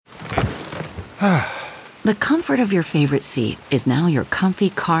The comfort of your favorite seat is now your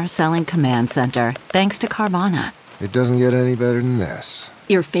comfy car selling command center, thanks to Carvana. It doesn't get any better than this.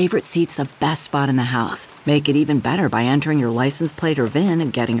 Your favorite seat's the best spot in the house. Make it even better by entering your license plate or VIN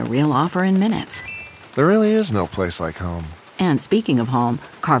and getting a real offer in minutes. There really is no place like home. And speaking of home,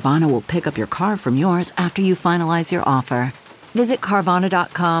 Carvana will pick up your car from yours after you finalize your offer. Visit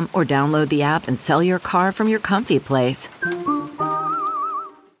Carvana.com or download the app and sell your car from your comfy place.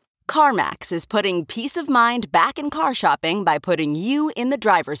 CarMax is putting peace of mind back in car shopping by putting you in the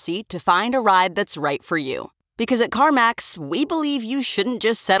driver's seat to find a ride that's right for you. Because at CarMax, we believe you shouldn't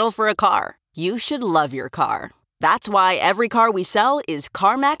just settle for a car. You should love your car. That's why every car we sell is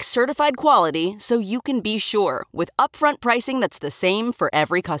CarMax certified quality, so you can be sure with upfront pricing that's the same for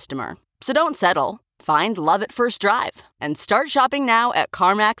every customer. So don't settle. Find love at first drive and start shopping now at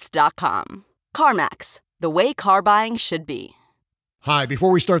CarMax.com. CarMax, the way car buying should be. Hi, before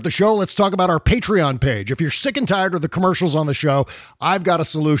we start the show, let's talk about our Patreon page. If you're sick and tired of the commercials on the show, I've got a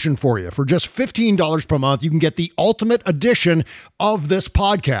solution for you. For just $15 per month, you can get the ultimate edition of this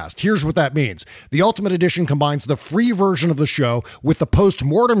podcast. Here's what that means. The ultimate edition combines the free version of the show with the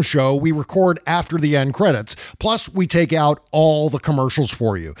post-mortem show we record after the end credits. Plus, we take out all the commercials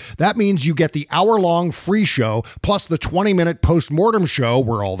for you. That means you get the hour-long free show, plus the 20-minute post-mortem show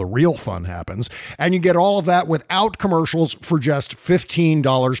where all the real fun happens. And you get all of that without commercials for just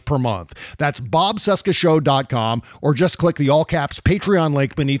 $15 per month. That's bobcescashow.com, or just click the all-caps Patreon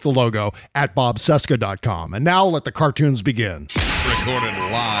link beneath the logo at bobcesca.com. And now let the cartoons begin. Recorded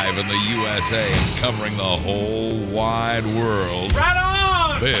live in the USA and covering the whole wide world. Right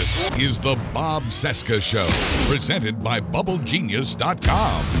on! This is the Bob Cesca Show, presented by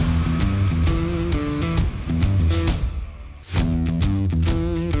BubbleGenius.com.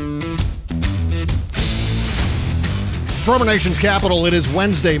 From our nation's capital, it is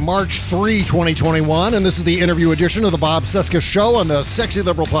Wednesday, March 3, 2021, and this is the interview edition of the Bob Cesca Show on the Sexy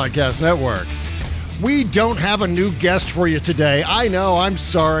Liberal Podcast Network. We don't have a new guest for you today. I know, I'm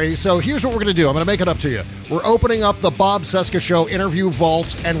sorry. So here's what we're going to do. I'm going to make it up to you. We're opening up the Bob Cesca Show interview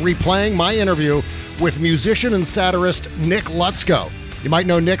vault and replaying my interview with musician and satirist Nick Lutsko. You might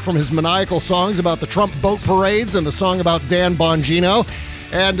know Nick from his maniacal songs about the Trump boat parades and the song about Dan Bongino.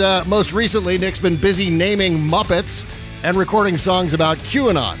 And most recently, Nick's been busy naming Muppets and recording songs about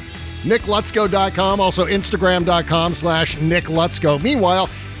QAnon. NickLutsko.com, also Instagram.com/Nick Lutsko. Meanwhile,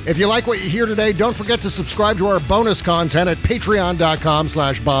 if you like what you hear today, don't forget to subscribe to our bonus content at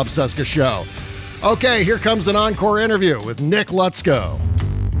Patreon.com/Bob Cesca Show. Okay, here comes an encore interview with Nick Lutsko.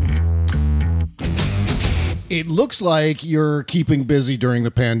 It looks like you're keeping busy during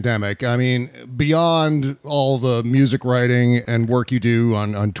the pandemic. I mean, beyond all the music writing and work you do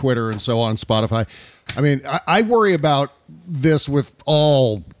on Twitter and so on, Spotify. I mean, I worry about this with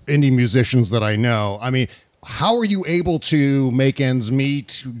all indie musicians that I know. I mean, how are you able to make ends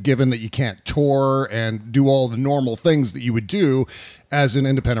meet given that you can't tour and do all the normal things that you would do as an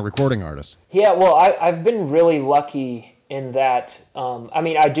independent recording artist? Yeah, well, I've been really lucky in that. I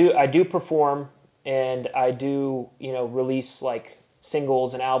mean, I do perform and I do, release like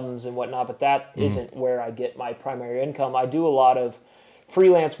singles and albums and whatnot, but that isn't where I get my primary income. I do a lot of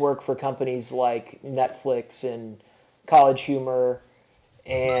freelance work for companies like Netflix and College Humor,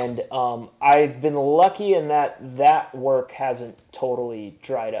 and I've been lucky in that work hasn't totally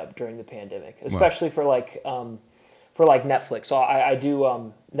dried up during the pandemic, especially for Netflix. So I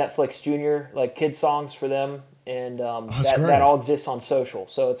do Netflix Junior, like kid songs for them, and that all exists on social.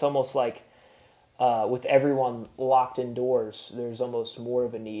 So it's almost like with everyone locked indoors, there's almost more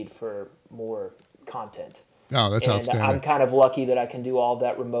of a need for more content. Oh, that's outstanding. I'm kind of lucky that I can do all of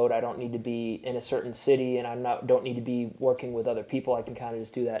that remote. I don't need to be in a certain city, and don't need to be working with other people. I can kind of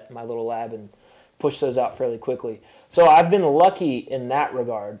just do that in my little lab and push those out fairly quickly. So I've been lucky in that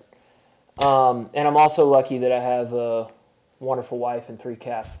regard. And I'm also lucky that I have a wonderful wife and 3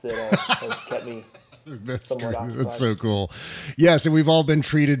 cats that have kept me That's so cool. Yes, and we've all been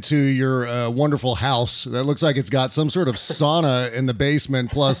treated to your wonderful house. That looks like it's got some sort of sauna in the basement,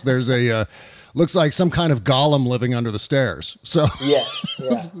 plus there's a... looks like some kind of golem living under the stairs. So yeah,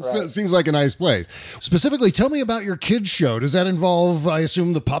 it seems like a nice place. Specifically, tell me about your kids show. Does that involve, I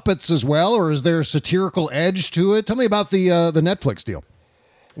assume, the puppets as well, or is there a satirical edge to it? Tell me about the Netflix deal.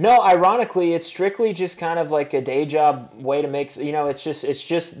 No, ironically, it's strictly just kind of like a day job way to make, it's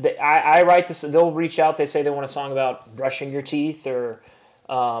just that I write this, they'll reach out, they say they want a song about brushing your teeth or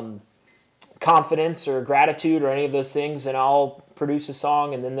confidence or gratitude or any of those things, and I'll produce a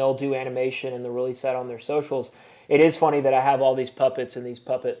song, and then they'll do animation and they'll release that on their socials. It is funny that I have all these puppets and these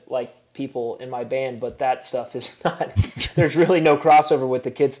puppet like people in my band, but that stuff is not, there's really no crossover with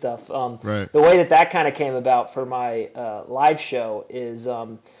the kid stuff. Right. The way that kind of came about for my live show is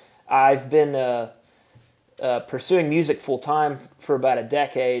I've been pursuing music full time for about a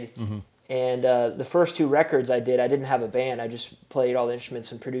decade. Mm-hmm. And the first 2 records I didn't have a band. I just played all the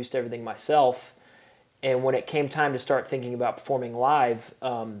instruments and produced everything myself. And when it came time to start thinking about performing live,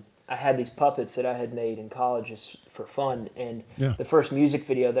 I had these puppets that I had made in college just for fun. And the first music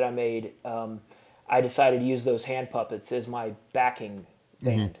video that I made, I decided to use those hand puppets as my backing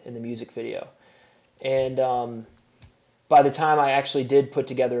band in the music video. And by the time I actually did put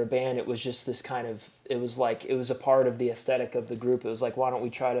together a band, it was just this kind of, it was a part of the aesthetic of the group. It was like, why don't we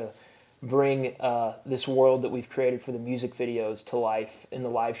try to bring this world that we've created for the music videos to life in the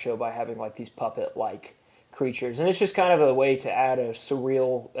live show by having like these puppet-like creatures. And it's just kind of a way to add a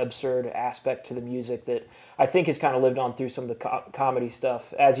surreal, absurd aspect to the music that I think has kind of lived on through some of the comedy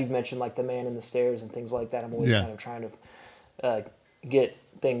stuff. As you've mentioned, like The Man in the Stairs and things like that. I'm always kind of trying to get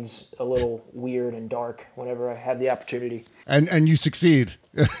things a little weird and dark whenever I have the opportunity. And you succeed.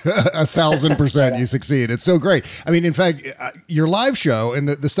 1,000% you succeed. It's so great. I mean, in fact, your live show and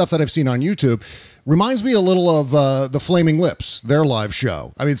the stuff that I've seen on YouTube reminds me a little of the Flaming Lips, their live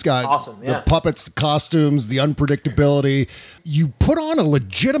show. I mean, it's got the puppets, the costumes, the unpredictability. You put on a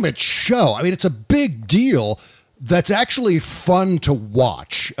legitimate show. I mean, it's a big deal. That's actually fun to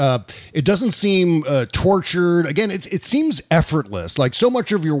watch. It doesn't seem tortured. Again, it seems effortless. Like so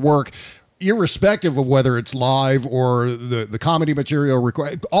much of your work, irrespective of whether it's live or the comedy material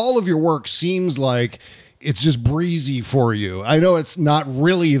required, all of your work seems like it's just breezy for you. I know it's not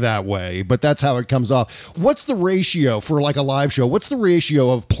really that way, but that's how it comes off. What's the ratio for like a live show? What's the ratio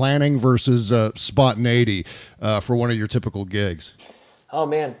of planning versus spontaneity for one of your typical gigs? Oh,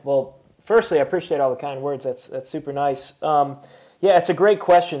 man. Well, firstly, I appreciate all the kind words. That's super nice. Yeah, it's a great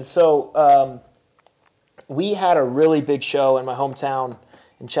question. So we had a really big show in my hometown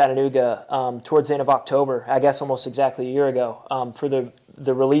in Chattanooga towards the end of October, I guess almost exactly a year ago, for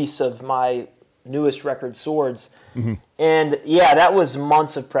the release of my newest record, Swords. Mm-hmm. And yeah, that was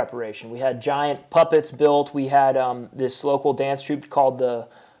months of preparation. We had giant puppets built. We had this local dance troupe called the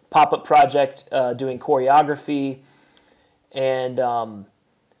Pop-Up Project doing choreography. And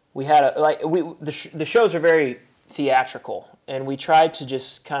we had the shows are very theatrical, and we tried to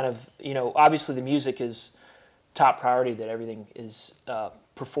just kind of, obviously the music is top priority, that everything is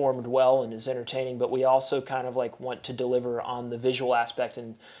performed well and is entertaining, but we also kind of like want to deliver on the visual aspect.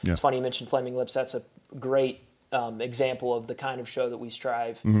 And it's funny you mentioned Flaming Lips. That's a great example of the kind of show that we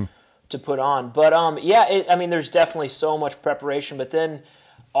strive to put on. But there's definitely so much preparation, but then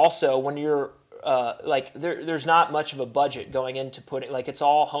also when you're there's not much of a budget going into putting, like, it's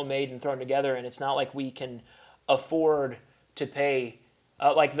all homemade and thrown together, and it's not like we can afford to pay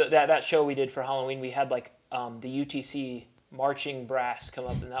that show we did for Halloween. We had the UTC marching brass come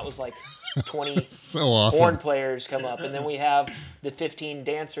up, and that was like 20 so awesome. Horn players come up, and then we have the 15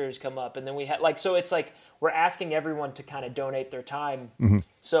 dancers come up, and then we had so it's like we're asking everyone to kind of donate their time. Mm-hmm.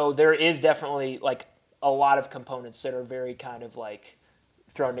 So there is definitely like a lot of components that are very kind of like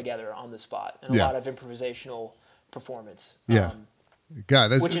thrown together on the spot, and a lot of improvisational performance.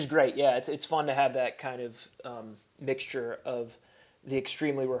 Which is great. Yeah, it's fun to have that kind of mixture of the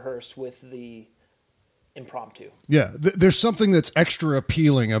extremely rehearsed with the impromptu. Yeah, there's something that's extra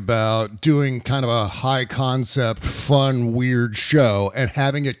appealing about doing kind of a high concept, fun, weird show and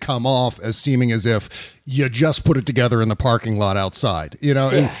having it come off as seeming as if you just put it together in the parking lot outside.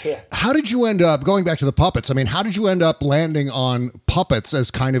 How did you end up, going back to the puppets, I mean, how did you end up landing on puppets as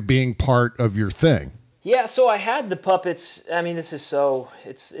kind of being part of your thing? Yeah, so I had the puppets. I mean, this is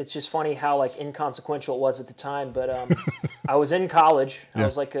it's just funny how like inconsequential it was at the time. But I was in college. I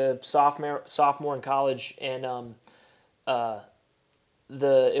was like a sophomore in college, and it was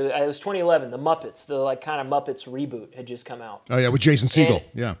 2011. The Muppets, the like kind of Muppets reboot had just come out. Oh yeah, with Jason Segel.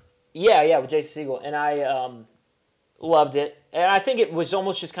 Yeah, with Jason Segel, and I loved it. And I think it was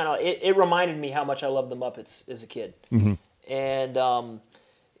almost just kind of it reminded me how much I loved the Muppets as a kid. Mm-hmm. And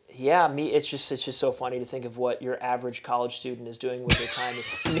it's just so funny to think of what your average college student is doing with their time.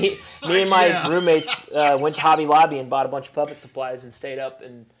 Me and my roommates went to Hobby Lobby and bought a bunch of puppet supplies and stayed up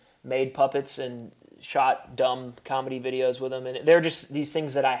and made puppets and shot dumb comedy videos with them. And they're just these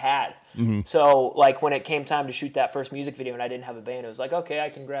things that I had. Mm-hmm. So like when it came time to shoot that first music video and I didn't have a band, it was like, okay, I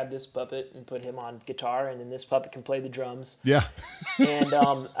can grab this puppet and put him on guitar, and then this puppet can play the drums. Yeah. And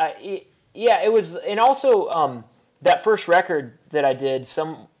it was, and also that first record that I did,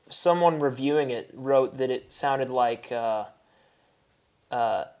 someone reviewing it wrote that it sounded like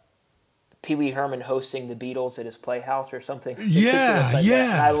Pee Wee Herman hosting the Beatles at his playhouse or something. Yeah, like yeah.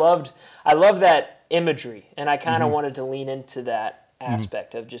 That. And I loved that imagery, and I kind of wanted to lean into that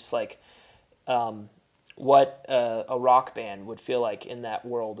aspect of just like what a rock band would feel like in that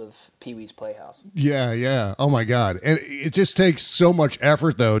world of Pee Wee's Playhouse. Yeah, yeah. Oh my God. And it just takes so much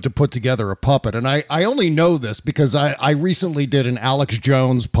effort though to put together a puppet. And I only know this because I recently did an Alex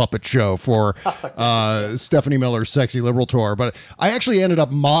Jones puppet show for Stephanie Miller's Sexy Liberal Tour. But I actually ended up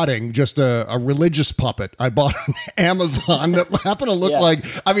modding just a religious puppet I bought on Amazon that happened to look like,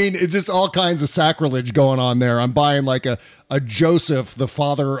 I mean, it's just all kinds of sacrilege going on there. I'm buying like a Joseph, the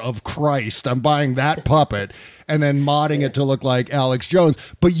father of Christ. I'm buying that puppet and then modding it to look like Alex Jones.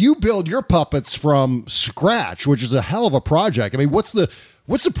 But you build your puppets from scratch, which is a hell of a project. I mean, what's the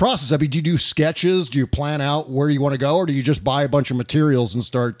process? I mean, do you do sketches? Do you plan out where you want to go? Or do you just buy a bunch of materials and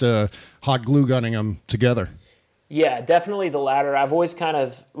start hot glue gunning them together? Yeah, definitely the latter. I've always kind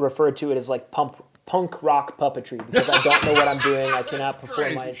of referred to it as like punk rock puppetry because I don't know what I'm doing. I cannot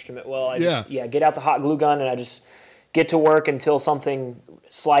perform my instrument well. I just get out the hot glue gun and I just get to work until something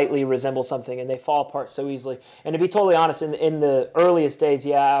slightly resembles something, and they fall apart so easily. And to be totally honest, in the earliest days,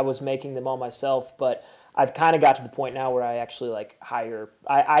 I was making them all myself, but I've kind of got to the point now where I actually like hire.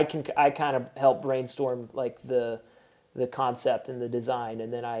 I kind of help brainstorm like the concept and the design,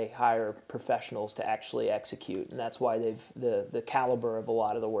 and then I hire professionals to actually execute, and that's why the caliber of a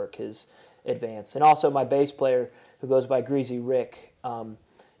lot of the work has advanced. And also my bass player, who goes by Greasy Rick.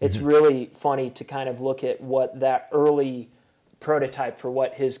 It's really funny to kind of look at what that early prototype for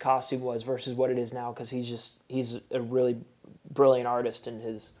what his costume was versus what it is now, because he's a really brilliant artist and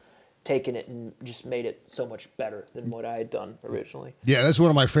has taken it and just made it so much better than what I had done originally. Yeah, that's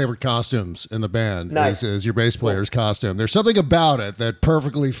one of my favorite costumes in the band. Nice. Is your bass player's costume. There's something about it that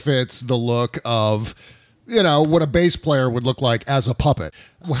perfectly fits the look of, you know, what a bass player would look like as a puppet.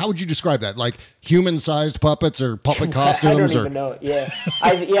 How would you describe that? Like human-sized puppets or puppet costumes? I don't even know. Yeah.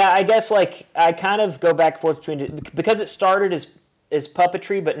 I guess like I kind of go back and forth between, because it started as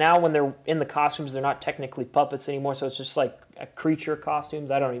puppetry, but now when they're in the costumes, they're not technically puppets anymore. So it's just like a creature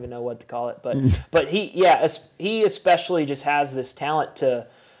costumes. I don't even know what to call it, but he especially just has this talent to,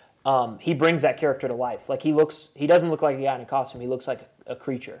 he brings that character to life. Like he doesn't look like a guy in a costume. He looks like a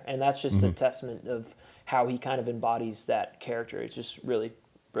creature. And that's just a testament of how he kind of embodies that character. It's just really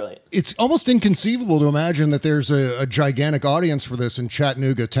brilliant. It's almost inconceivable to imagine that there's a gigantic audience for this in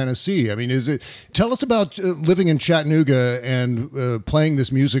Chattanooga, Tennessee. I mean, tell us about living in Chattanooga and playing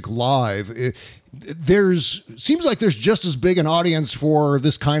this music live. Seems like there's just as big an audience for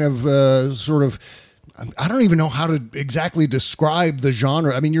this kind of sort of, I don't even know how to exactly describe the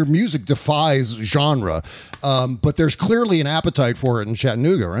genre. I mean, your music defies genre, but there's clearly an appetite for it in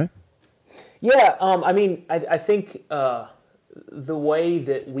Chattanooga, right? Yeah, I mean, I think the way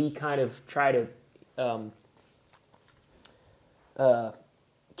that we kind of try to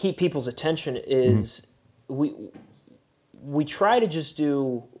keep people's attention is we try to just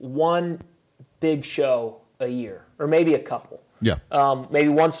do one big show a year, or maybe a couple. Yeah. Maybe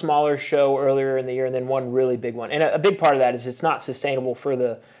one smaller show earlier in the year, and then one really big one. And a big part of that is it's not sustainable for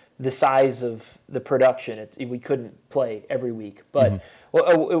the size of the production. We couldn't play every week, but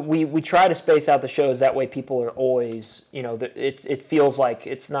we try to space out the shows that way. People are always, you know, it feels like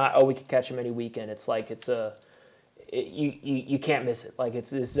it's not, we could catch them any weekend. It's like you can't miss it. Like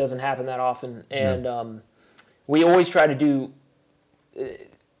this doesn't happen that often, and we always try to do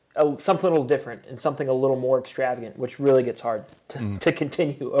something a little different and something a little more extravagant, which really gets hard to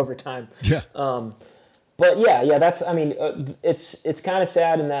continue over time. Yeah. But yeah, that's, I mean, it's kind of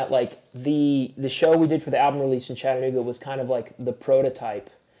sad in that like the show we did for the album release in Chattanooga was kind of like the prototype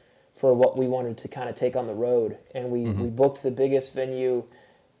for what we wanted to kind of take on the road, and we booked the biggest venue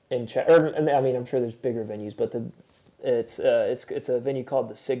in I mean, I'm sure there's bigger venues, but it's a venue called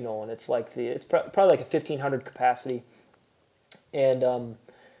the Signal, and it's probably like a 1,500 capacity, and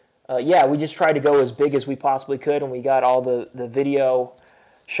we just tried to go as big as we possibly could, and we got all the video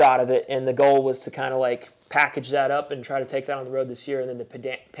shot of it, and the goal was to kind of like package that up and try to take that on the road this year. And then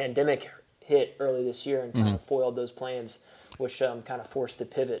the pandemic hit early this year and kind of foiled those plans, which kind of forced the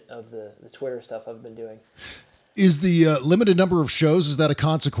pivot of the Twitter stuff I've been doing. Is the limited number of shows, is that a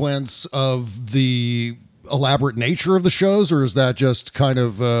consequence of the elaborate nature of the shows, or is that just kind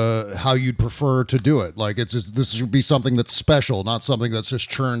of how you'd prefer to do it? Like this should be something that's special, not something that's just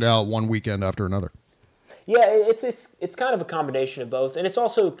churned out one weekend after another. Yeah, it's kind of a combination of both, and it's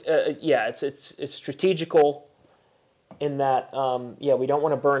also it's strategical in that we don't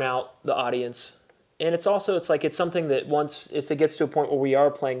want to burn out the audience, and it's something that if it gets to a point where we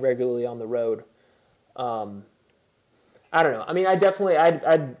are playing regularly on the road, I don't know. I mean, I definitely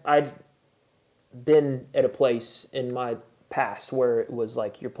I'd been at a place in my past where it was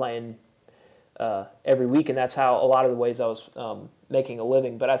like you're playing every week, and that's how a lot of the ways I was making a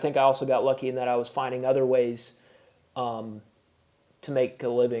living. But I think I also got lucky in that I was finding other ways to make a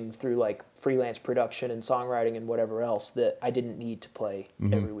living through like freelance production and songwriting and whatever else that I didn't need to play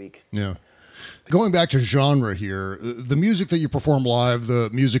every week. Yeah. Going back to genre here, the music that you perform live, the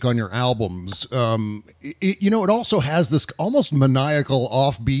music on your albums, it also has this almost maniacal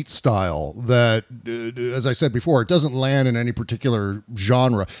offbeat style that, as I said before, it doesn't land in any particular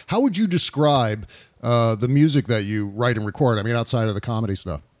genre. How would you describe the music that you write and record? I mean, outside of the comedy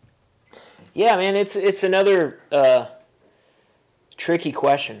stuff. Yeah, man, it's another tricky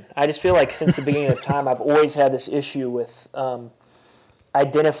question. I just feel like since the beginning of time, I've always had this issue with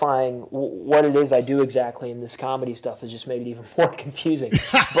identifying what it is I do exactly, and this comedy stuff has just made it even more confusing.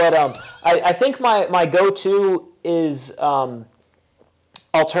 But I think my go-to is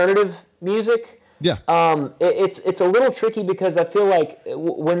alternative music. Yeah. It's a little tricky because I feel like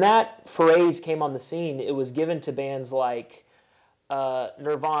when that phrase came on the scene, it was given to bands like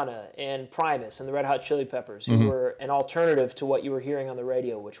Nirvana and Primus and the Red Hot Chili Peppers, who were an alternative to what you were hearing on the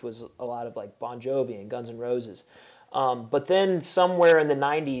radio, which was a lot of like Bon Jovi and Guns N' Roses. But then somewhere in the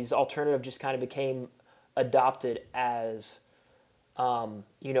 90s, alternative just kind of became adopted as, your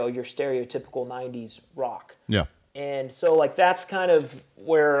stereotypical 90s rock. Yeah. And so, like, that's kind of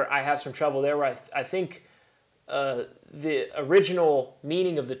where I have some trouble there, where I think the original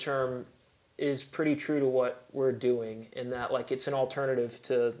meaning of the term is pretty true to what we're doing, in that, like, it's an alternative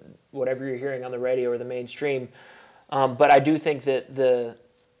to whatever you're hearing on the radio or the mainstream. But I do think that the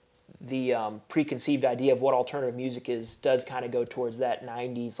preconceived idea of what alternative music is does kind of go towards that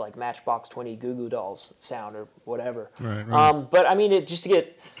 90s like Matchbox 20 Goo Goo Dolls sound or whatever. Right. But I mean,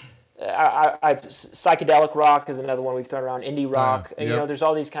 psychedelic rock is another one we've thrown around, indie rock. Yep. There's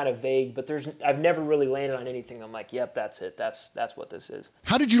all these kind of vague, but I've never really landed on anything I'm like, yep, that's it. That's what this is.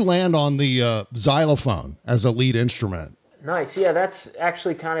 How did you land on the xylophone as a lead instrument? Nice. Yeah, that's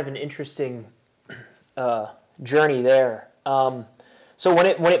actually kind of an interesting journey there. So when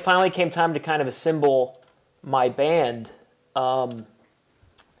it finally came time to kind of assemble my band, the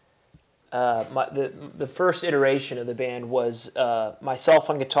first iteration of the band was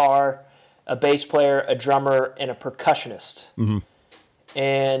myself on guitar, a bass player, a drummer, and a percussionist. Mm-hmm.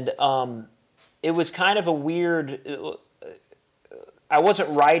 And it was kind of a weird. I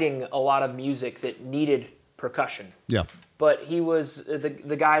wasn't writing a lot of music that needed percussion. Yeah. But he was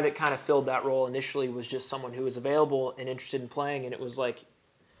the guy that kind of filled that role initially, was just someone who was available and interested in playing, and it was like,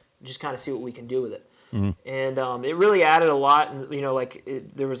 just kind of see what we can do with it. Mm-hmm. And it really added a lot, and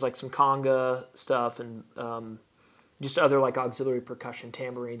there was like some conga stuff and just other like auxiliary percussion,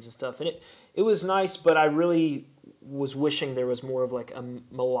 tambourines and stuff, and it was nice. But I really was wishing there was more of like a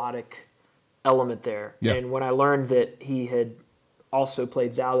melodic element there. Yeah. And when I learned that he had also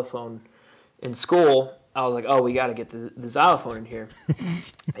played xylophone in school, I was like, oh, we got to get the xylophone in here.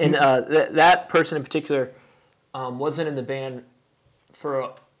 And that person in particular wasn't in the band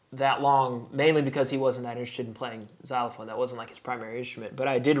for that long, mainly because he wasn't that interested in playing xylophone. That wasn't like his primary instrument. But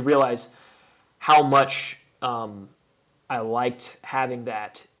I did realize how much I liked having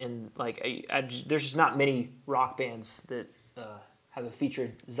that. And like, there's just not many rock bands that have a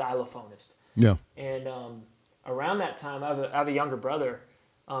featured xylophonist. Yeah. And around that time, I have a younger brother.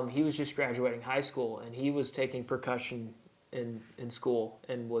 He was just graduating high school, and he was taking percussion in school,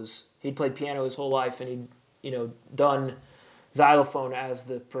 and he'd played piano his whole life, and he'd done xylophone as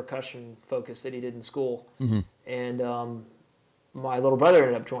the percussion focus that he did in school. Mm-hmm. And my little brother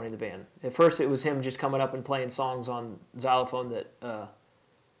ended up joining the band. At first, it was him just coming up and playing songs on xylophone that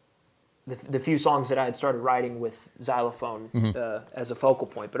the few songs that I had started writing with xylophone as a focal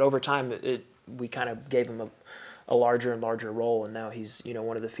point. But over time, we kind of gave him a larger and larger role, and now he's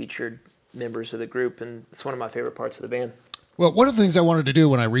one of the featured members of the group, and it's one of my favorite parts of the band. Well, one of the things I wanted to do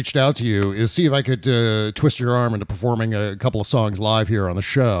when I reached out to you is see if I could twist your arm into performing a couple of songs live here on the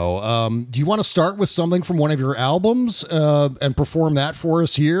show. Do you want to start with something from one of your albums and perform that for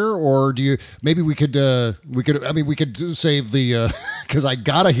us here, or do you? Maybe we could save the because I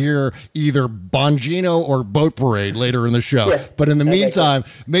gotta hear either Bongino or Boat Parade later in the show. Yeah. But in the meantime,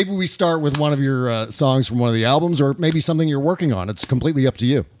 maybe we start with one of your songs from one of the albums, or maybe something you're working on. It's completely up to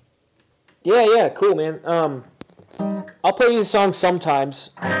you. Yeah, cool, man. I'll play you the song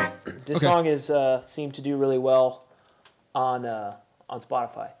sometimes. This song is seemed to do really well on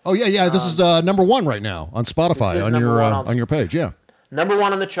Spotify. Oh yeah. This is number one right now on Spotify on your page. Yeah, number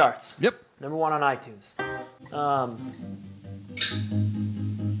one on the charts. Yep, number one on iTunes.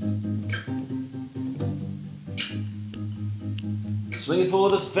 Swinging for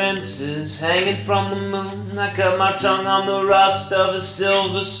the fences, hanging from the moon. I cut my tongue on the rust of a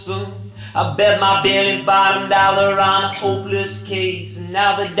silver spoon. I bet my belly bottom dollar on a hopeless case. And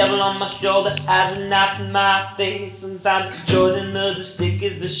now the devil on my shoulder has a knife in my face. Sometimes the Jordan of the stick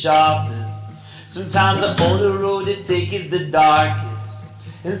is the sharpest. Sometimes the only road to take is the darkest.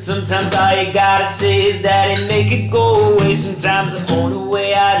 And sometimes all you gotta say is that it make it go away. Sometimes the only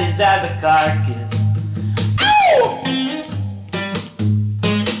way out is as a carcass. Ow!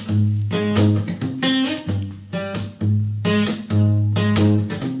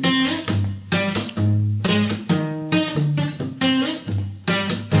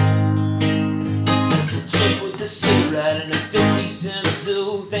 Cigarette and a 50-cent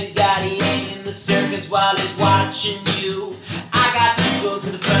too. Thanks God he ain't in the circus while he's watching you. I got too close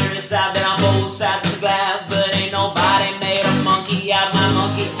to the furnace, I've been on both sides of the glass, but ain't nobody made a monkey out my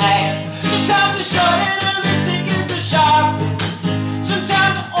monkey ass. Sometimes the short end of the stick is the sharpest.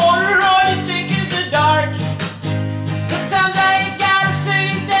 Sometimes the older road you take is the darkest. Sometimes I ain't gotta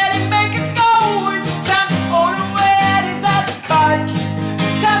say that it make it go. Sometimes the older way out is out the card keys.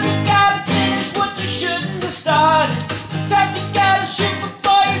 Sometimes you gotta finish what you shouldn't have started. Sometimes you gotta shoot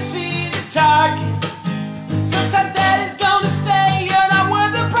before you see the target. Sometimes daddy's gonna say you're not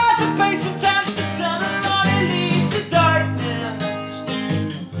worth the price to pay. Sometimes the tunnel only leads to darkness.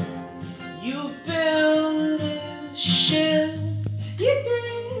 You build a ship, you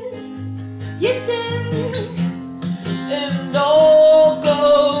did, and all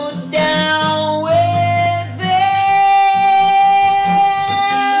go down with it.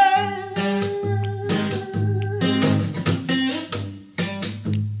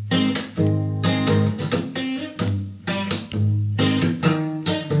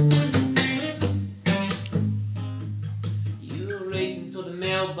 You're racing to the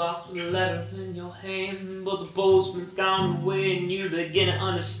mailbox with a letter in your hand, but the postman's gone away and you begin to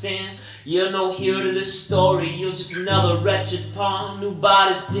understand. You're no hero to this story, you're just another wretched pawn who bought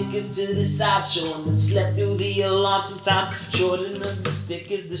his tickets to the sideshow and then slept through the alarm. Sometimes shorter than the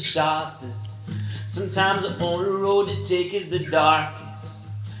stick is the sharpest. Sometimes the only road to take is the darkest.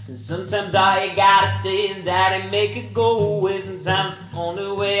 And sometimes all you gotta say is that and make it go away. Sometimes the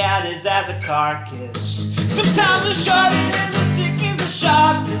only way out is as a carcass. Sometimes the shorter than the stick is the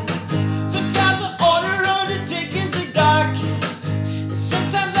sharpest. Sometimes the only road to take is the darkest. And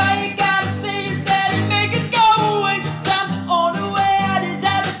sometimes all you gotta say is that and make it go away. Sometimes the only way out is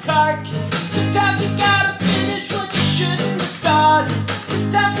as a carcass. Sometimes you gotta finish what you shouldn't have started.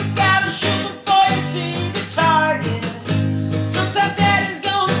 Sometimes you gotta shoot before you see the target. Sometimes daddy's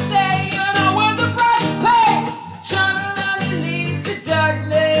gonna say you're not worth the price to pay. Turning only leads to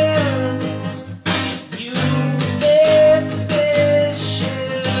darkness. You live this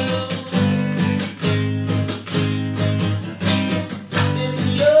ship, and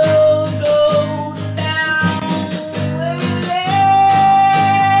you'll go down with it.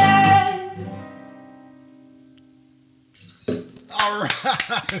 All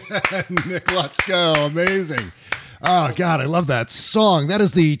right. Nick Lutsko, amazing. Oh, God, I love that song. That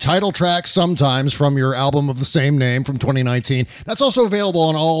is the title track, Sometimes, from your album of the same name from 2019. That's also available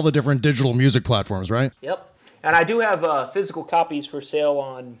on all the different digital music platforms, right? Yep. And I do have physical copies for sale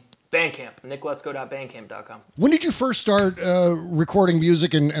on Bandcamp, nicklutsko.bandcamp.com. When did you first start recording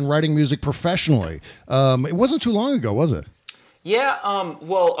music and writing music professionally? It wasn't too long ago, was it? Yeah,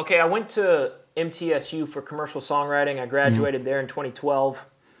 well, okay, I went to MTSU for commercial songwriting. I graduated there in 2012.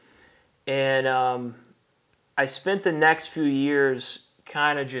 And I spent the next few years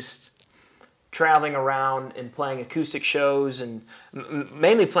kind of just traveling around and playing acoustic shows and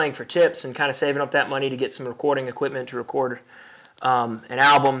mainly playing for tips and kind of saving up that money to get some recording equipment to record an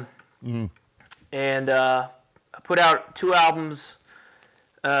album. And I put out 2 albums,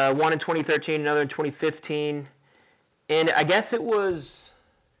 one in 2013, another in 2015. And I guess it was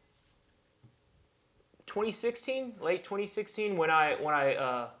 2016, late 2016, when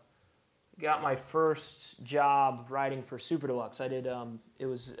I got my first job writing for Super Deluxe. I did, it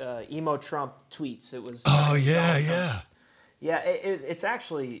was Emo Trump tweets. It was. Oh, yeah. Yeah, it's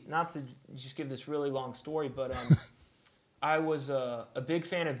actually, not to just give this really long story, but I was a big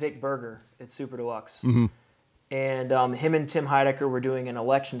fan of Vic Berger at Super Deluxe. And him and Tim Heidecker were doing an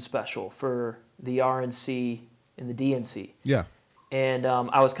election special for the RNC and the DNC. Yeah. And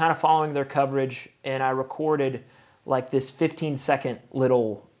I was kind of following their coverage, and I recorded like this 15-second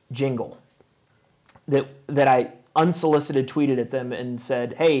little jingle that I unsolicited tweeted at them and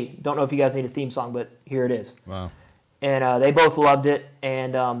said, hey, don't know if you guys need a theme song, but here it is. Wow. And they both loved it,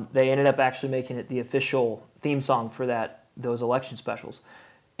 and they ended up actually making it the official theme song for those election specials.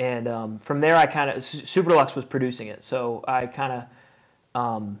 And from there, I kind of, Super Deluxe was producing it, so I kind of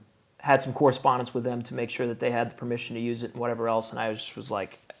had some correspondence with them to make sure that they had the permission to use it and whatever else. And I just was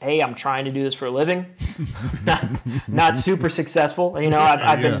like, hey, I'm trying to do this for a living. not super successful.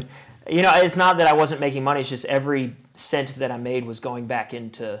 I've been, it's not that I wasn't making money. It's just every cent that I made was going back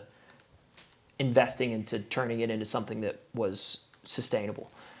into investing into turning it into something that was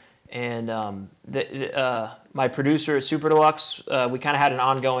sustainable. And my producer at Super Deluxe, we kind of had an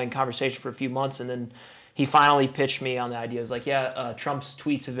ongoing conversation for a few months, and then he finally pitched me on the idea. He was like, Trump's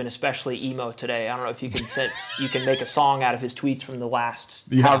tweets have been especially emo today. I don't know if you can make a song out of his tweets from the last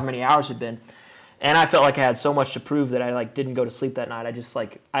however many hours had been. And I felt like I had so much to prove that I didn't go to sleep that night. I just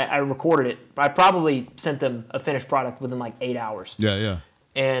I recorded it. I probably sent them a finished product within 8 hours. Yeah.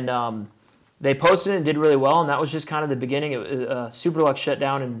 And they posted it and did really well, and that was just kind of the beginning. Super Deluxe shut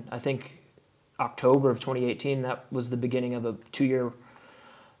down in, I think, October of 2018. That was the beginning of a 2-year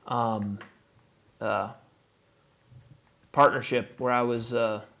partnership where I was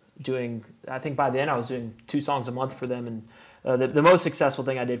doing, I think by then I was doing 2 songs a month for them. And the most successful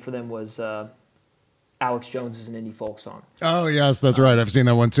thing I did for them was Alex Jones is an indie folk song. Oh, yes, that's right. I've seen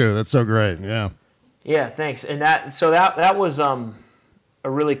that one too. That's so great. Yeah. Yeah, thanks. And that was a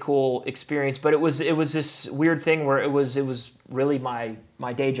really cool experience, but it was this weird thing where it was really my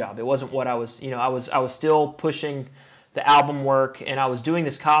day job. It wasn't what I was, I was still pushing the album work and I was doing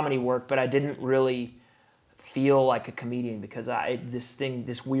this comedy work, but I didn't really feel like a comedian because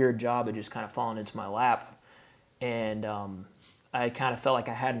this weird job had just kind of fallen into my lap, and I kind of felt like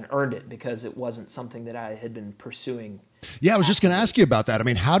I hadn't earned it because it wasn't something that I had been pursuing. Yeah, I was just going to ask you about that. I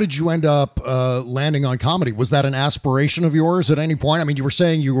mean, how did you end up landing on comedy? Was that an aspiration of yours at any point? I mean, you were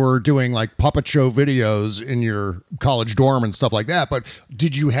saying you were doing puppet show videos in your college dorm and stuff like that, but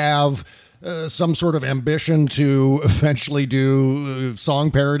did you have some sort of ambition to eventually do song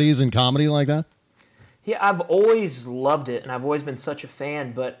parodies and comedy like that? Yeah, I've always loved it, and I've always been such a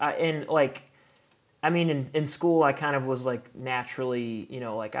fan, but in school, I kind of was naturally,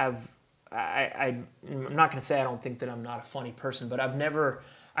 I'm not going to say I don't think that I'm not a funny person, but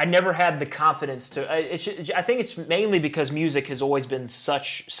I never had the confidence to. I think it's mainly because music has always been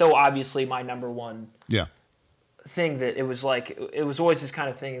so obviously my number one thing that it was always this kind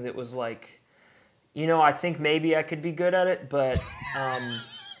of thing that was I think maybe I could be good at it, but I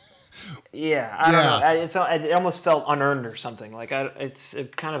don't know. It almost felt unearned or something. It's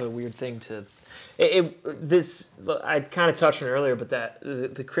kind of a weird thing to. I kind of touched on it earlier, but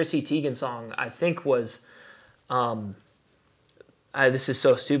the Chrissy Teigen song I think was, this is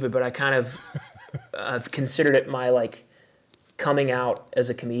so stupid, but I kind of I've considered it my coming out as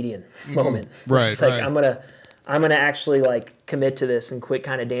a comedian moment. Right. It's I'm gonna actually commit to this and quit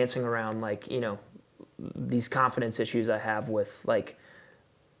kind of dancing around these confidence issues I have with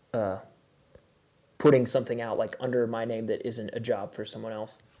putting something out under my name that isn't a job for someone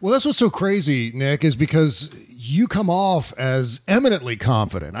else. Well, that's what's so crazy, Nick, is because you come off as eminently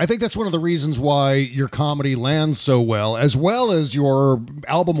confident. I think that's one of the reasons why your comedy lands so well as your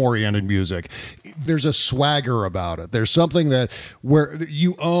album-oriented music. There's a swagger about it. There's something where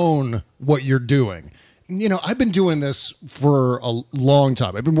you own what you're doing. I've been doing this for a long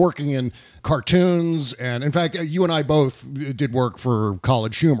time. I've been working in cartoons, and in fact, you and I both did work for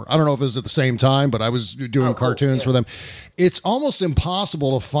College Humor. I don't know if it was at the same time, but I was doing cartoons for them. It's almost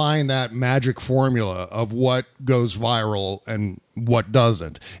impossible to find that magic formula of what goes viral and what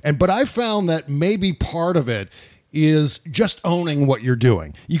doesn't. But I found that maybe part of it is just owning what you're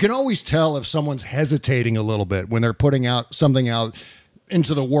doing. You can always tell if someone's hesitating a little bit when they're putting something out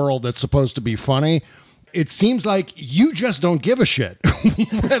into the world that's supposed to be funny. It seems like you just don't give a shit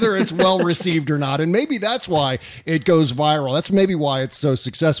whether it's well received or not. And maybe that's why it goes viral. That's maybe why it's so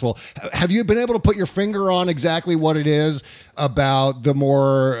successful. Have you been able to put your finger on exactly what it is about the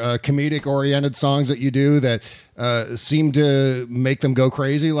more comedic oriented songs that you do that seem to make them go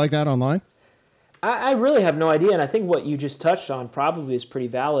crazy like that online? I really have no idea. And I think what you just touched on probably is pretty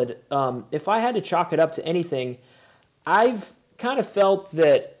valid. If I had to chalk it up to anything, I've kind of felt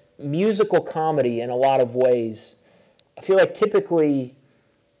that musical comedy in a lot of ways, I feel like typically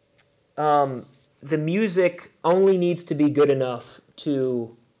the music only needs to be good enough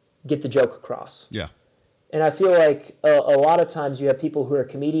to get the joke across. Yeah. And I feel like a lot of times you have people who are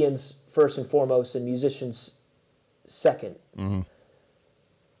comedians first and foremost and musicians second. Mm-hmm.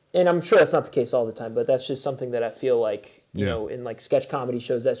 And I'm sure that's not the case all the time, but that's just something that I feel like, you know, in sketch comedy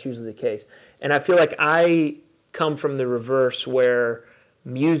shows, that's usually the case. And I feel like I come from the reverse where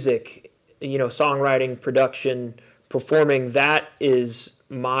music, songwriting, production, performing, that is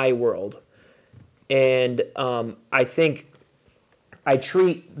my world. And I think I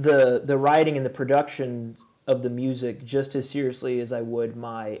treat the writing and the production of the music just as seriously as I would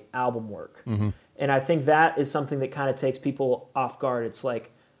my album work. And I think that is something that kind of takes people off guard. It's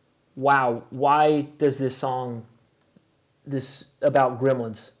like, wow, why does this song about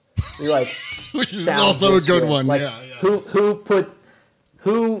gremlins, like, which is also a good one. Like, yeah.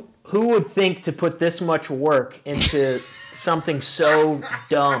 Who would think to put this much work into something so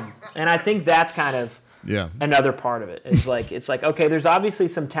dumb? And I think that's kind of another part of it. It's like, okay, there's obviously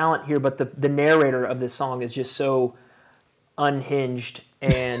some talent here, but the narrator of this song is just so unhinged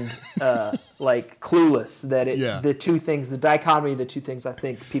and like clueless that the dichotomy of the two things I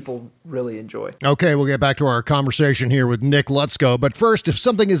think people really enjoy. Okay, we'll get back to our conversation here with Nick Lutsko. But first, if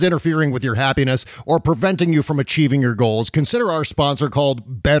something is interfering with your happiness or preventing you from achieving your goals, consider our sponsor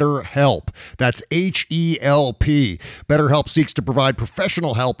called BetterHelp. That's H-E-L-P. BetterHelp seeks to provide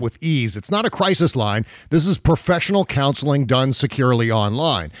professional help with ease. It's not a crisis line. This is professional counseling done securely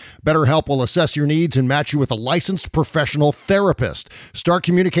online. BetterHelp will assess your needs and match you with a licensed professional therapist. Start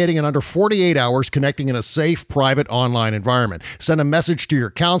communicating in under 48 hours, connecting in a safe, private online environment. Send a message to your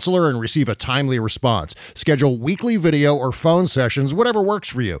counselor and receive a timely response. Schedule weekly video or phone sessions, whatever works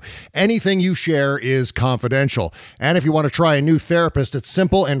for you. Anything you share is confidential. And if you want to try a new therapist, it's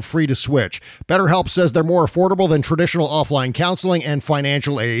simple and free to switch. BetterHelp says they're more affordable than traditional offline counseling, and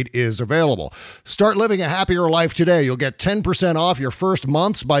financial aid is available. Start living a happier life today. You'll get 10% off your first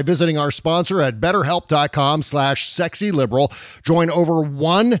months by visiting our sponsor at betterhelp.com/sexyliberal. Join over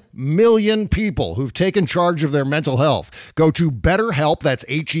 1 million people who've taken charge of their mental health. Go to BetterHelp, that's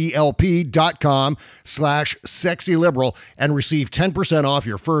HELP.com/sexyliberal, and receive 10% off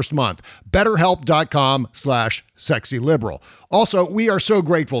your first month. BetterHelp.com/sexyliberal. Also, we are so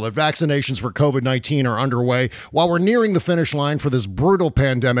grateful that vaccinations for COVID-19 are underway. While we're nearing the finish line for this brutal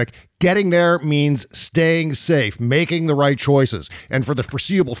pandemic, getting there means staying safe, making the right choices. And for the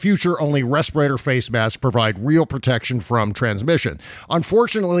foreseeable future, only respirator face masks provide real protection from transmission.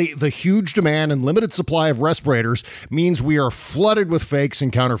 Unfortunately, the huge demand and limited supply of respirators means we are flooded with fakes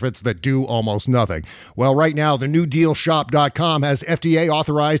and counterfeits that do almost nothing. Well, right now, the NewDealShop.com has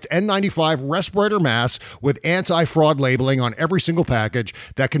FDA-authorized N95 respirator masks with anti-fraud labeling on every single package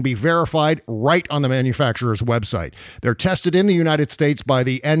that can be verified right on the manufacturer's website. They're tested in the United States by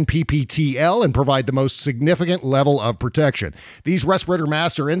the NPPTL and provide the most significant level of protection. These respirator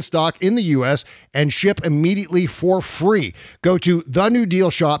masks are in stock in the U.S. and ship immediately for free. Go to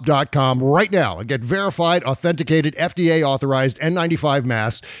thenewdealshop.com right now and get verified, authenticated, FDA-authorized N95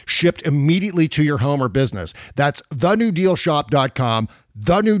 masks shipped immediately to your home or business. That's thenewdealshop.com,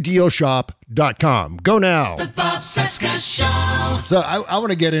 thenewdealshop.com. Go now. The Bob Seska Show. So I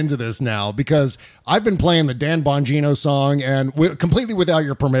want to get into this now because I've been playing the Dan Bongino song and completely without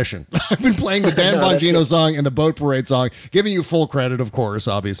your permission. I've been playing the Dan Bongino song and the Boat Parade song, giving you full credit, of course,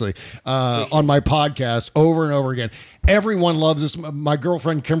 obviously, on my podcast over and over again. Everyone loves this. My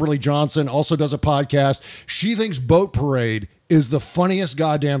girlfriend, Kimberly Johnson, also does a podcast. She thinks Boat Parade is the funniest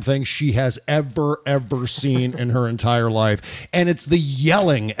goddamn thing she has ever seen in her entire life. And it's the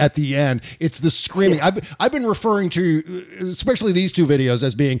yelling at the end. It's the screaming. I've been referring to, especially these two videos,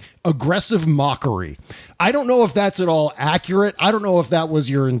 as being aggressive mockery. I don't know if that's at all accurate. I don't know if that was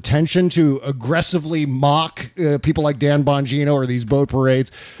your intention to aggressively mock people like Dan Bongino or these boat parades.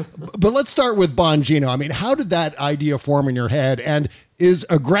 But let's start with Bongino. I mean, how did that idea form in your head? And is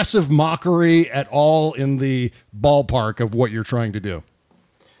aggressive mockery at all in the ballpark of what you're trying to do?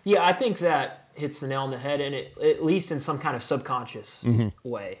 Yeah, I think that hits the nail on the head, and at least in some kind of subconscious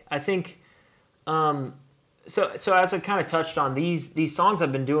way. I think, so as I kind of touched on, these songs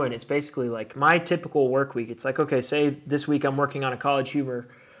I've been doing, it's basically like my typical work week. It's like, okay, say this week I'm working on a College Humor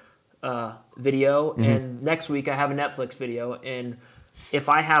video, and next week I have a Netflix video, and if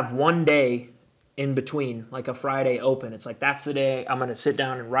I have one day in between, like a Friday open, it's like that's the day I'm going to sit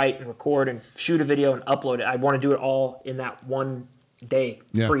down and write and record and shoot a video and upload it. I want to do it all in that one day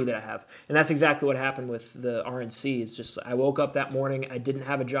free that I have. And that's exactly what happened with the RNC. It's just I woke up that morning, I didn't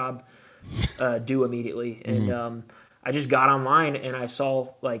have a job due immediately, and I just got online and I saw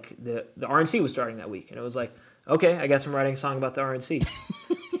like the RNC was starting that week, and it was like, okay, I guess I'm writing a song about the RNC.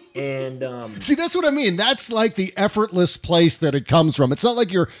 And see, that's what I mean. That's like the effortless place that it comes from. It's not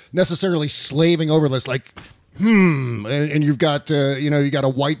like you're necessarily slaving over this, like, and you've got, you got a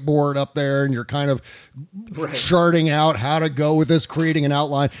whiteboard up there and you're kind of charting out how to go with this, creating an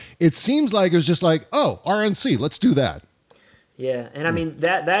outline. It seems like it was just like, oh, RNC, let's do that. Yeah. And I mean,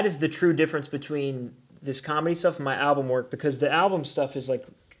 that is the true difference between this comedy stuff and my album work, because the album stuff is like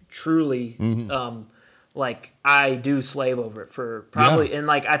truly, like I do slave over it for probably, and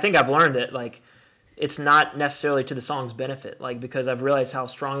like I think I've learned that like it's not necessarily to the song's benefit, like because I've realized how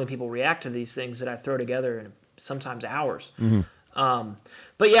strongly people react to these things that I throw together, and sometimes hours.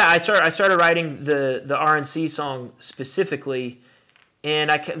 But yeah, I started writing the RNC song specifically,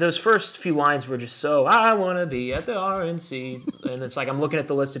 and those first few lines were just so, I want to be at the RNC, and it's like I'm looking at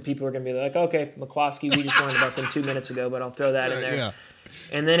the list of people who are going to be like, okay, McCloskey, we just learned about them 2 minutes ago, but I'll throw that in there. Yeah.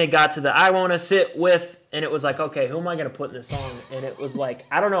 And then it got to the I want to sit with, and it was like, okay, who am I going to put in this song? And it was like,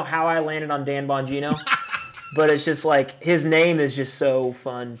 I don't know how I landed on Dan Bongino. But it's just like his name is just so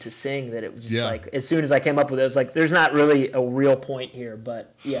fun to sing that it was just like as soon as I came up with it, I was like, there's not really a real point here,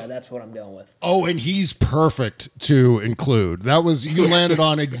 but yeah, that's what I'm going with. Oh, and he's perfect to include. You landed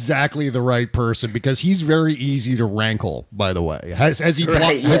on exactly the right person because he's very easy to rankle, by the way. Has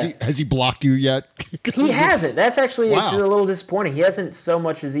he blocked you yet? He hasn't. That's actually Wow. It's a little disappointing. He hasn't so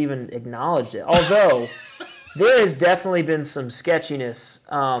much as even acknowledged it. Although there has definitely been some sketchiness.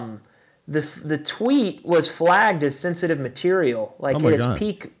 The tweet was flagged as sensitive material, like at its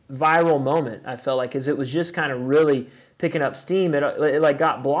peak viral moment. I felt like, as it was just kind of really picking up steam. It like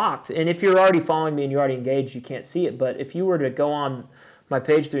got blocked. And if you're already following me and you're already engaged, you can't see it. But if you were to go on my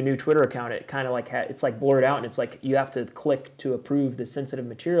page through a new Twitter account, it kind of like it's like blurred out, and it's like you have to click to approve the sensitive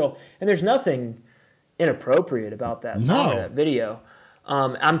material. And there's nothing inappropriate about that song or that video.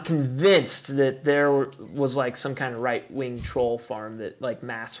 I'm convinced that there was like some kind of right-wing troll farm that like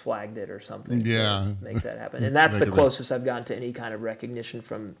mass flagged it or something to make that happen. And that's the closest I've gotten to any kind of recognition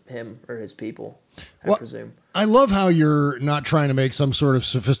from him or his people, I presume. I love how you're not trying to make some sort of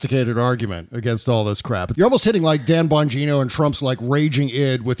sophisticated argument against all this crap. You're almost hitting like Dan Bongino and Trump's like raging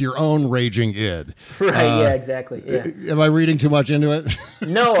id with your own raging id. Right, yeah, exactly. Yeah. Am I reading too much into it?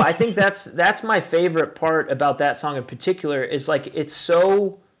 No, I think that's my favorite part about that song in particular is like it's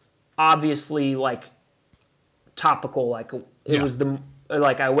so obviously like topical. Like it was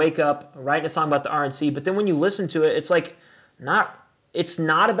like I wake up writing a song about the RNC, but then when you listen to it, it's like it's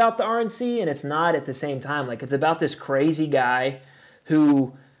not about the RNC, and it's not at the same time. Like, it's about this crazy guy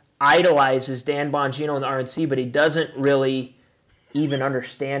who idolizes Dan Bongino and the RNC, but he doesn't really even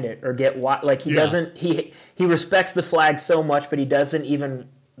understand it or get why. Like, he doesn't. He respects the flag so much, but he doesn't even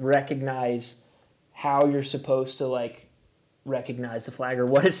recognize how you're supposed to like recognize the flag or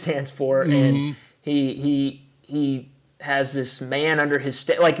what it stands for. And he has this man under his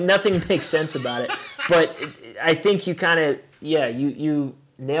like nothing makes sense about it. But I think you kind of. Yeah, you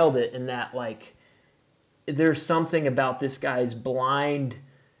nailed it in that, like, there's something about this guy's blind,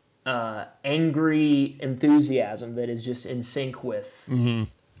 angry enthusiasm that is just in sync with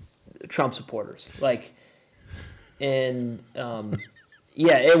Trump supporters. Like, and,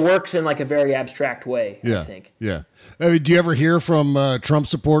 it works in, like, a very abstract way, I think. Yeah. I mean, do you ever hear from Trump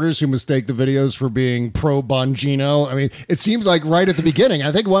supporters who mistake the videos for being pro-Bongino? I mean, it seems like right at the beginning,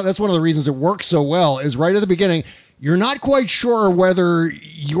 I think that's one of the reasons it works so well, is right at the beginning, you're not quite sure whether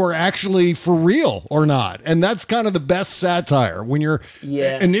you're actually for real or not. And that's kind of the best satire, when you're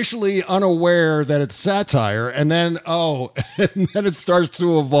initially unaware that it's satire, and then, and then it starts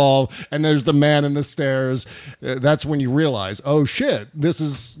to evolve, and there's the man in the stairs. That's when you realize, oh, shit, this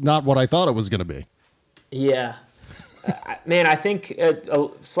is not what I thought it was going to be. Yeah. Man, I think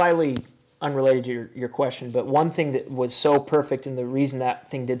slightly unrelated to your question, but one thing that was so perfect and the reason that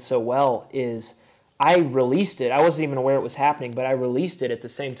thing did so well is I released it. I wasn't even aware it was happening, but I released it at the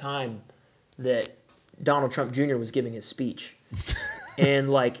same time that Donald Trump Jr. was giving his speech.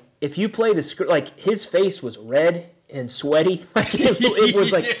 And, like, if you play the script, like, his face was red and sweaty. Like, it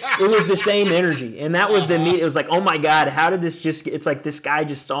was like, it was the same energy. And that was the immediate, it was like, oh my God, how did this just, it's like this guy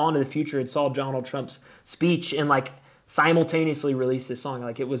just saw into the future and saw Donald Trump's speech and, like, simultaneously released this song.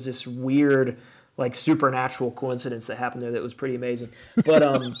 Like, it was this weird, like, supernatural coincidence that happened there that was pretty amazing.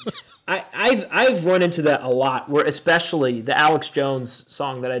 But, I've run into that a lot, where especially the Alex Jones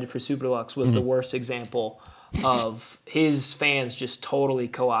song that I did for Super Deluxe was the worst example of his fans just totally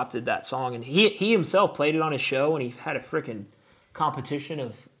co-opted that song. And he himself played it on his show, and he had a freaking competition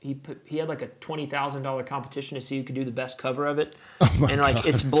of, he had like a $20,000 competition to see who could do the best cover of it. And like, God.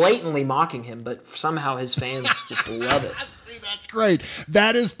 It's blatantly mocking him, but somehow his fans just love it. See, that's great.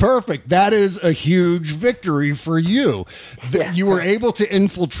 That is perfect. That is a huge victory for you. You were able to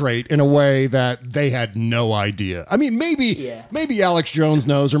infiltrate in a way that they had no idea. I mean, maybe Alex Jones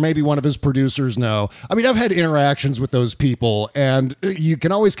knows, or maybe one of his producers know. I mean, I've had interactions with those people, and you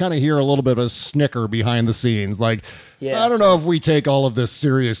can always kind of hear a little bit of a snicker behind the scenes. Like, I don't know if we take all of this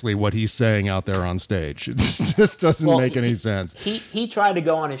seriously, what he's saying out there on stage. It just doesn't make any sense. He tried to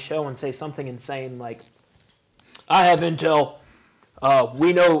go on his show and say something insane like, I have intel.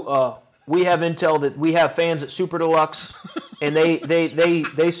 We know we have intel that we have fans at Super Deluxe, and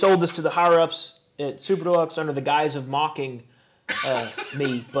they sold this to the higher ups at Super Deluxe under the guise of mocking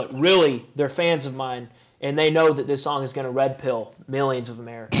me, but really they're fans of mine. and they know that this song is going to red pill millions of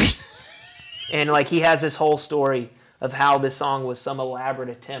Americans. And like he has this whole story of how this song was some elaborate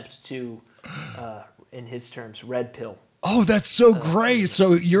attempt to, in his terms, red pill. Oh, that's so great.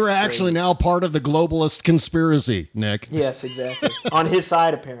 So you're actually now part of the globalist conspiracy, Nick. Yes, exactly. On his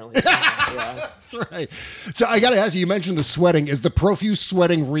side, apparently. Yeah. That's right. So I got to ask you mentioned the sweating. Is the profuse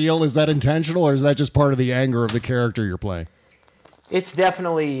sweating real? Is that intentional, or is that just part of the anger of the character you're playing? It's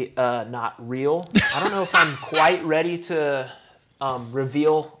definitely not real. I don't know if I'm quite ready to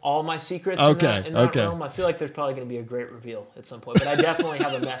reveal all my secrets in that realm. I feel like there's probably going to be a great reveal at some point. But I definitely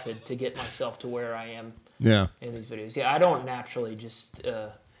have a method to get myself to where I am in these videos. Yeah, I don't naturally just...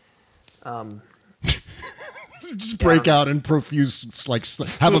 just break out in profuse, like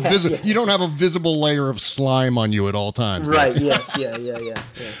have you don't have a visible layer of slime on you at all times. Right, yes, yeah.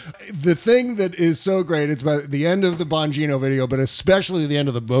 The thing that is so great, it's about the end of the Bongino video, but especially the end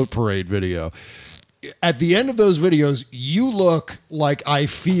of the boat parade video. At the end of those videos, you look like I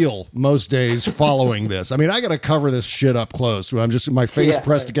feel most days following this. I mean, I got to cover this shit up close. I'm just my face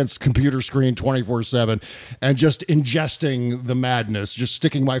pressed against the computer screen 24/7 and just ingesting the madness, just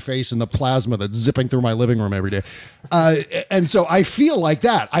sticking my face in the plasma that's zipping through my living room every day. And so I feel like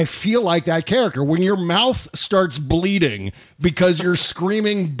that. I feel like that character. When your mouth starts bleeding because you're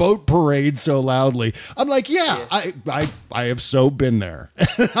screaming boat parade so loudly, I'm like, I have so been there.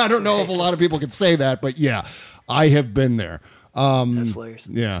 I don't know if a lot of people can say that, but yeah, I have been there. That's hilarious.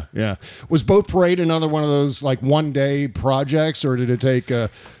 Yeah. Was Boat Parade another one of those like one-day projects, or did it take an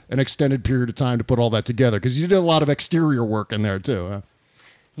extended period of time to put all that together? Because you did a lot of exterior work in there too, huh?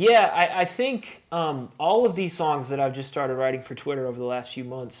 Yeah, I think all of these songs that I've just started writing for Twitter over the last few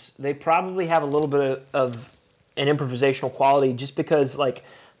months, they probably have a little bit of an improvisational quality, just because like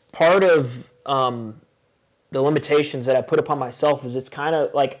part of the limitations that I put upon myself is it's kind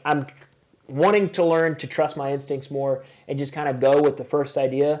of like I'm wanting to learn to trust my instincts more and just kind of go with the first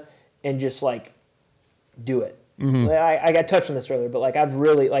idea and just like do it. Mm-hmm. I got touched on this earlier, but like I've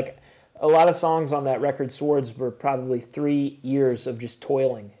really like a lot of songs on that record, Swords, were probably 3 years of just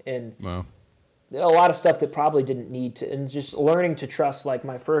toiling and a lot of stuff that probably didn't need to, and just learning to trust like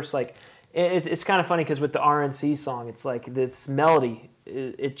my first like it's kind of funny because with the RNC song, it's like this melody.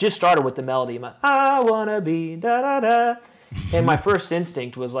 It just started with the melody. I wanna be da da da. And my first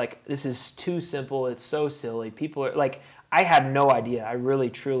instinct was like, this is too simple. It's so silly. People are like, I had no idea. I really,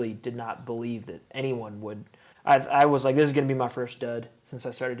 truly did not believe that anyone would. I was like, this is going to be my first dud since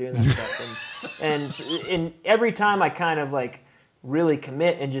I started doing that stuff. And every time I kind of like really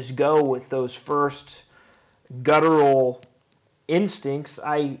commit and just go with those first guttural instincts,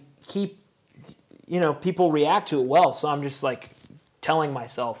 I keep, people react to it well. So I'm just like telling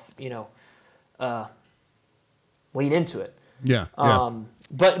myself, lean into it. Yeah.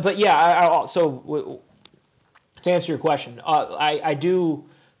 But yeah, so to answer your question, I do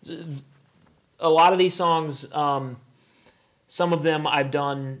a lot of these songs. Some of them I've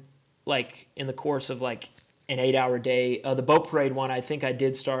done like in the course of like an 8-hour day. The Boat Parade one, I think I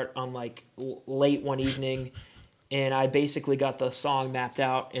did start on like late one evening, and I basically got the song mapped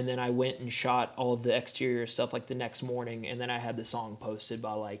out, and then I went and shot all of the exterior stuff like the next morning, and then I had the song posted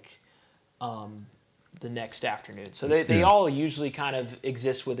by like the next afternoon. So they all usually kind of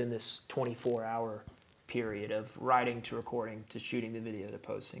exist within this 24-hour period of writing to recording to shooting the video to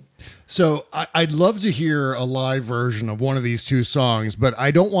posting. So I'd love to hear a live version of one of these two songs, but I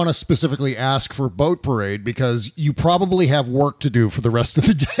don't want to specifically ask for Boat Parade because you probably have work to do for the rest of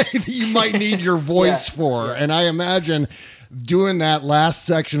the day that you might need your voice for. Yeah. And I imagine doing that last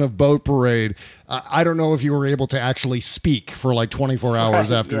section of Boat Parade, I don't know if you were able to actually speak for like 24 hours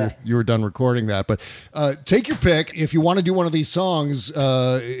after you were done recording that, but take your pick. If you want to do one of these songs,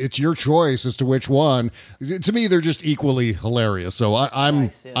 it's your choice as to which one. To me, they're just equally hilarious. So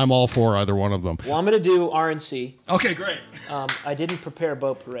I'm all for either one of them. Well, I'm going to do RNC. Okay, great. I didn't prepare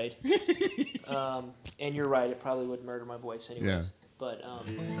Boat Parade. And you're right, it probably would murder my voice anyways. Yeah. But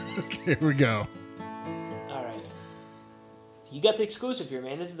here we go. All right. You got the exclusive here,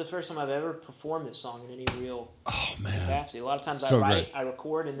 man. This is the first time I've ever performed this song in any real capacity. A lot of times I write, I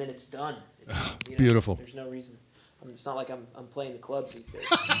record, and then it's done. It's, beautiful. There's no reason. It's not like I'm playing the clubs these days.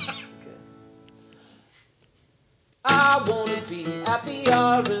 Okay. I want to be at the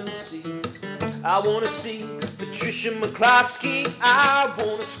RNC. I want to see Patricia McCloskey. I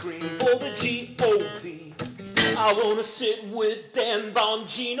want to scream for the GOP. I want to sit with Dan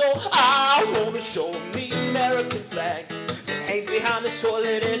Bongino. I want to show him the American flag that hangs behind the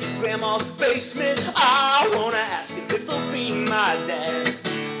toilet in Grandma's basement. I want to ask him if he'll be my dad.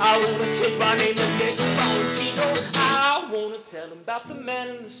 I want to change my name to Nick Bongino. I wanna tell him about the man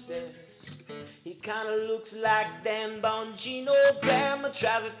in the stairs. He kinda looks like Dan Bongino. Grandma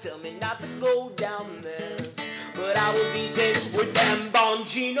tries to tell me not to go down there, but I will be safe with Dan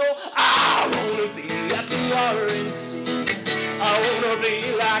Bongino. I wanna be at the RNC. I wanna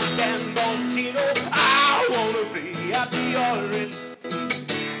be like Dan Bongino. I wanna be at the RNC.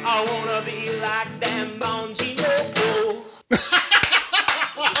 I wanna be like Dan Bongino.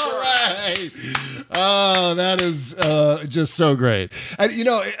 All right. Oh, that is just so great. And, you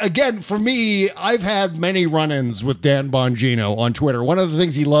know, again, for me, I've had many run-ins with Dan Bongino on Twitter. One of the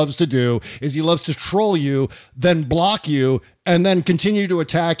things he loves to do is he loves to troll you, then block you, and then continue to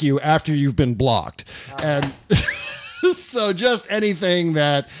attack you after you've been blocked. And so just anything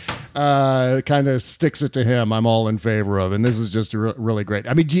that kind of sticks it to him, I'm all in favor of. And this is just really great.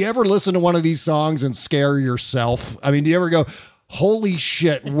 I mean, do you ever listen to one of these songs and scare yourself? I mean, do you ever go, holy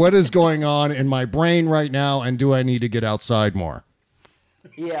shit, what is going on in my brain right now, and do I need to get outside more?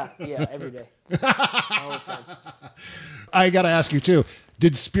 Yeah, every day. All the time. I got to ask you, too,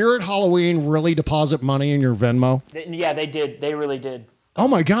 did Spirit Halloween really deposit money in your Venmo? Yeah, they did. They really did. Oh,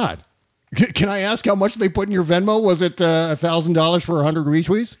 my God. Can I ask how much they put in your Venmo? Was it $1,000 for 100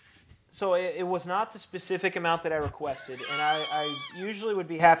 retweets? So it was not the specific amount that I requested, and I usually would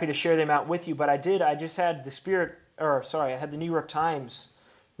be happy to share the amount with you, but I just had I had the New York Times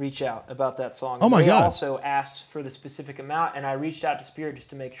reach out about that song. Oh, my God. They also asked for the specific amount, and I reached out to Spirit just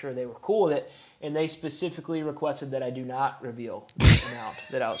to make sure they were cool with it, and they specifically requested that I do not reveal the amount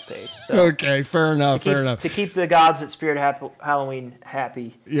that I was paid. So okay, fair enough. To keep the gods at Spirit Halloween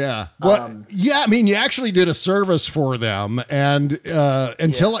happy. Yeah. Well, I mean, you actually did a service for them, and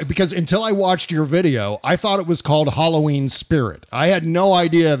until I watched your video, I thought it was called Halloween Spirit. I had no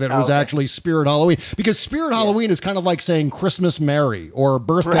idea that it was actually Spirit Halloween, because Spirit Halloween is kind of like saying Christmas Merry or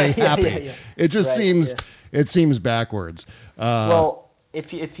Birthday Happy. Yeah. It just seems backwards. Well,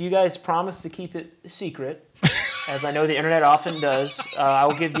 if you guys promise to keep it secret, as I know the internet often does, I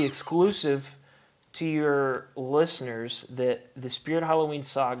will give the exclusive to your listeners that the Spirit Halloween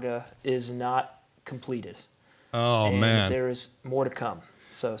saga is not completed. Oh, and man. There is more to come.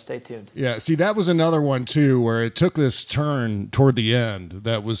 So stay tuned. Yeah, see, that was another one, too, where it took this turn toward the end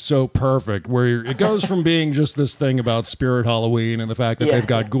that was so perfect, where it goes from being just this thing about Spirit Halloween and the fact that they've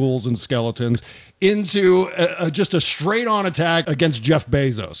got ghouls and skeletons into just a straight-on attack against Jeff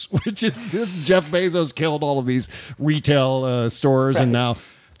Bezos, which is just Jeff Bezos killed all of these retail stores and now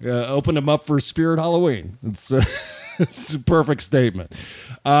opened them up for Spirit Halloween. It's a perfect statement.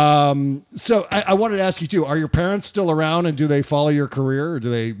 So I wanted to ask you, too, are your parents still around, and do they follow your career, or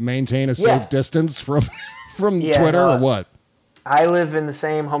do they maintain a safe distance from Twitter, or what? I live in the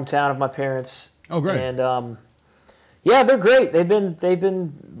same hometown of my parents. Oh, great. And they're great. They've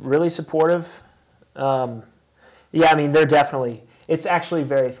been really supportive. I mean, they're definitely. It's actually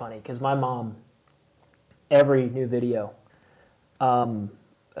very funny because my mom, every new video, I don't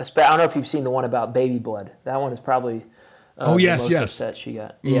know if you've seen the one about baby blood. That one is probably the most upset she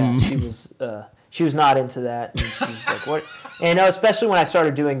got. Yeah, she was not into that. And she was like, "What?" And especially when I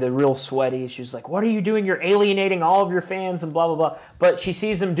started doing the real sweaty, she was like, "What are you doing? You're alienating all of your fans and blah blah blah." But she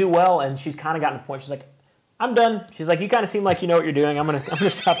sees them do well, and she's kind of gotten to the point. She's like, I'm done. She's like, you kind of seem like you know what you're doing. I'm gonna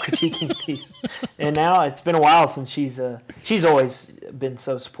stop critiquing these. And now it's been a while since she's always been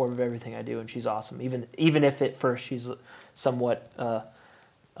so supportive of everything I do, and she's awesome. Even if at first she's somewhat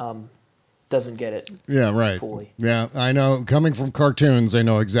doesn't get it. Yeah, right. Fully. Yeah, I know. Coming from cartoons, I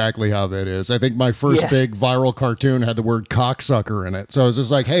know exactly how that is. I think my first big viral cartoon had the word cocksucker in it, so I was just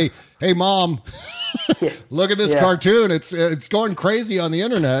like, hey, mom, look at this cartoon. It's going crazy on the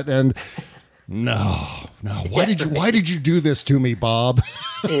internet, and. No. Why did you do this to me, Bob?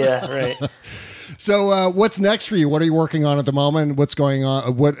 Yeah, right. So, what's next for you? What are you working on at the moment? What's going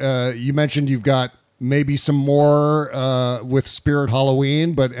on? What you mentioned you've got maybe some more with Spirit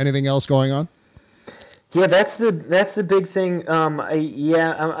Halloween, but anything else going on? Yeah, that's the big thing.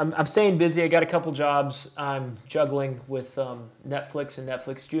 I'm staying busy. I got a couple jobs. I'm juggling with Netflix and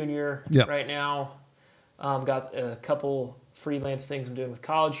Netflix Junior right now. Got a couple freelance things I'm doing with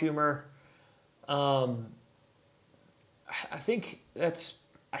College Humor. I think that's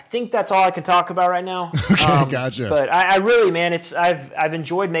all I can talk about right now. Okay, gotcha. But I really, man, I've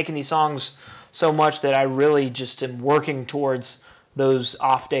enjoyed making these songs so much that I really just am working towards those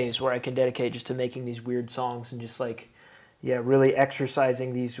off days where I can dedicate just to making these weird songs and just really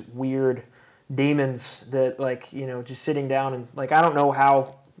exercising these weird demons that just sitting down and I don't know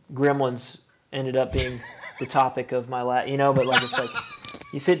how Gremlins ended up being the topic of my but it's like.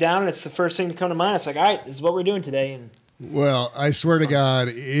 You sit down and it's the first thing to come to mind. It's like, all right, this is what we're doing today, and